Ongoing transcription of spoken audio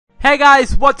Hey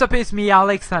guys, what's up? It's me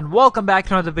Alex and welcome back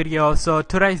to another video. So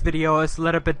today's video is a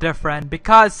little bit different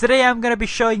because today I'm gonna be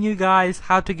showing you guys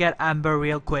how to get Amber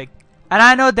real quick. And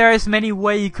I know there is many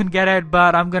ways you can get it,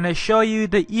 but I'm gonna show you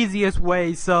the easiest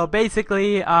way. So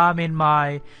basically I'm in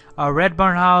my red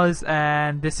barn house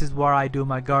and this is where I do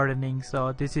my gardening.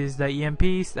 So this is the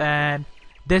EMPs and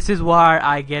this is where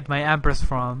I get my Embers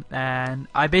from, and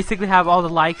I basically have all the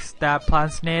likes that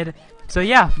plants need. So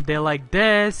yeah, they like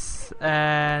this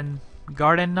and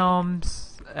garden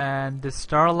gnomes and the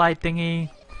starlight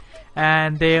thingy,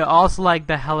 and they also like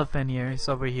the Helifineers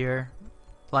over here,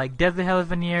 like deadly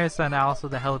Helifineers and also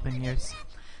the Helifineers.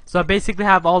 So I basically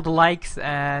have all the likes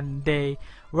and they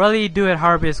really do it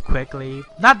harvest quickly.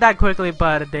 Not that quickly,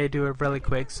 but they do it really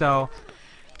quick. So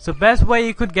best way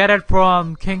you could get it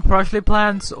from King Parsley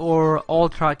plants or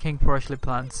Ultra King Parsley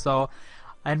plants. So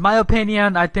in my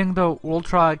opinion, I think the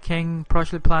Ultra King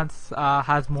Parsley plants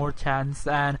has more chance,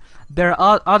 and there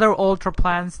are other Ultra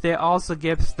plants, they also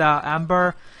gives the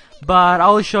Amber, but I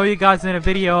will show you guys in a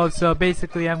video. So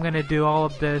basically I'm gonna do all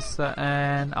of this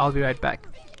and I'll be right back.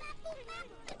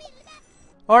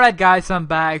 Alright guys, I'm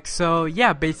back. So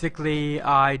yeah, basically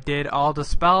I did all the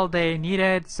spell they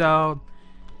needed. So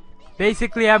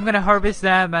basically I'm gonna harvest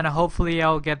them and hopefully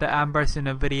I'll get the Ambers in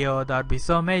a video. That'd be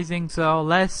so amazing. So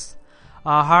let's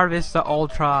harvest the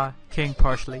Ultra King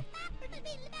Parsley.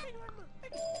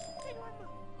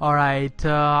 Alright,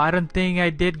 I don't think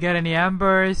I did get any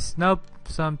Ambers. Nope.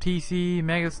 Some TC,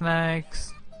 Mega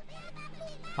Snacks,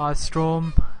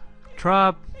 Strom,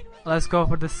 Trap. Let's go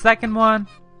for the second one.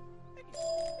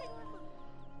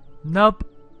 Nope.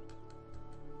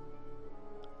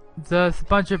 Just a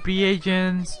bunch of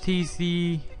reagents,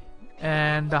 TC,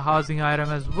 and the housing item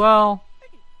as well.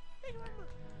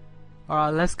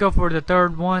 Alright, let's go for the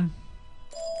third one.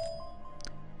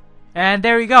 And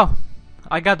there we go.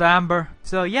 I got the Amber.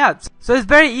 So yeah, so it's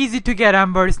very easy to get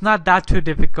Amber. It's not that too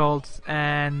difficult.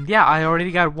 And yeah, I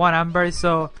already got one Amber.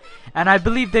 So, and I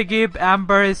believe they give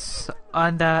Ambers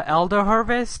on the Elder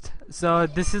Harvest. So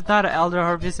this is not an Elder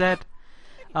Harvest yet.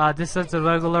 This is a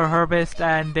regular harvest,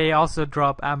 and they also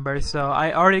drop Ambers. So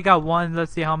I already got one.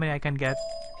 Let's see how many I can get.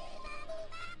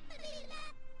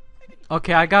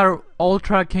 Okay, I got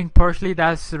Ultra King Parsley.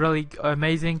 That's really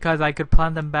amazing because I could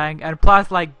plant them back, and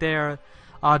plus like their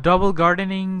double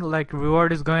gardening like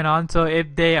reward is going on. So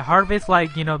if they harvest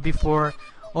like before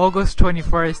August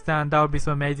 21st, then that would be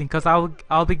so amazing because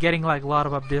I'll be getting like a lot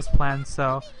of this plants.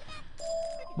 So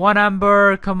one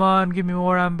Amber, come on, give me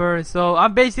more Amber. So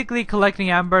I'm basically collecting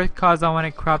Amber because I want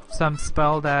to craft some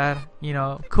spell that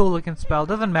cool looking spell.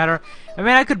 Doesn't matter. I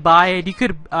mean, I could buy it. You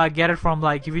could get it from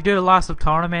like if you do lots of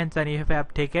tournaments and if you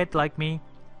have ticket like me.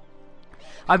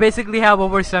 I basically have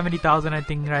over 70,000 I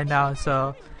think right now,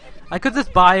 so I could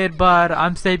just buy it, but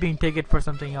I'm saving ticket for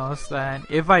something else. And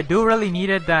if I do really need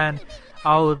it, then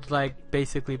I would like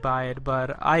basically buy it.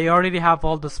 But I already have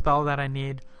all the spell that I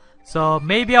need. So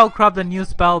maybe I'll craft the new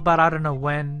spell, but I don't know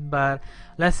when. But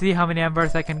let's see how many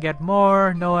Ambers I can get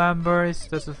more. No Ambers,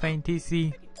 just a faint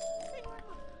TC.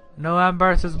 No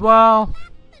Ambers as well.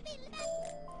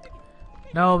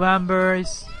 No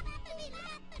Ambers.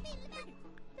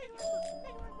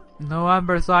 No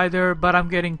Ambers either, but I'm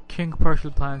getting King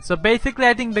Parsley plants. So basically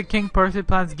I think the King Parsley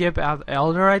plants give as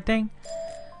Elder, I think.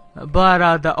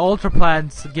 But the Ultra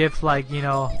plants give like,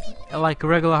 like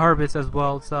regular harvest as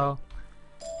well. So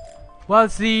well,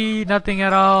 see, nothing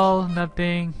at all,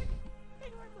 nothing.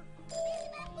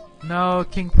 No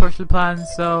King Parsley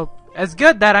plants, so it's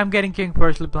good that I'm getting King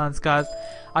Parsley plants because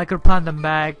I could plant them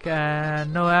back.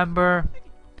 And no Amber.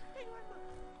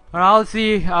 Or I'll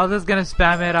see. I'm just gonna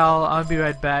spam it. I'll be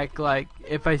right back. Like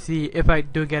if I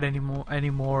do get any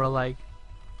more like.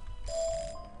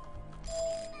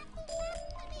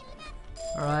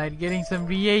 Alright, getting some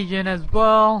reagent as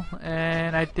well,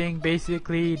 and I think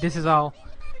basically this is all.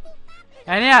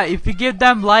 And yeah, if you give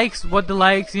them likes,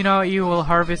 you will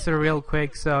harvest it real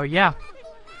quick. So yeah.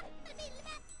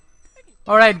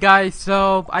 Alright guys,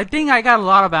 so I think I got a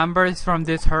lot of Ambers from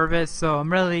this harvest, so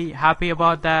I'm really happy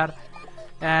about that.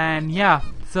 And yeah,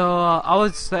 so I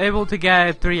was able to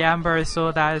get 3 Ambers,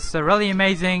 so that's really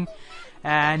amazing.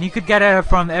 And you could get it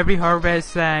from every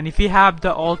harvest. And if you have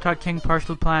the Ultra King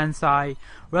Parsley plants, I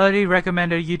really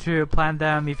recommend you to plant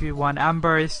them if you want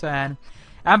Ambers. And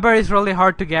Amber is really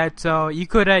hard to get, so you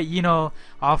could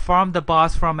farm the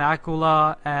boss from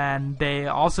Aquila and they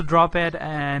also drop it.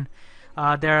 And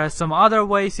there are some other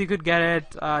ways you could get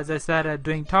it, as I said,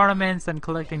 doing tournaments and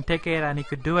collecting ticket, and you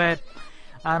could do it.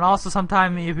 And also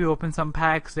sometimes if you open some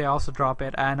packs, they also drop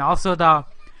it. And also the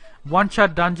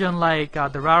one-shot dungeon like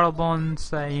the Rattlebones,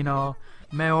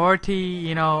 majority,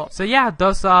 you know. So yeah,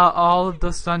 those are all of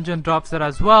those dungeon drops there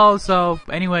as well. So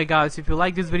anyway guys, if you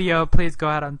like this video, please go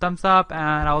ahead and thumbs up,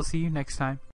 and I'll see you next time.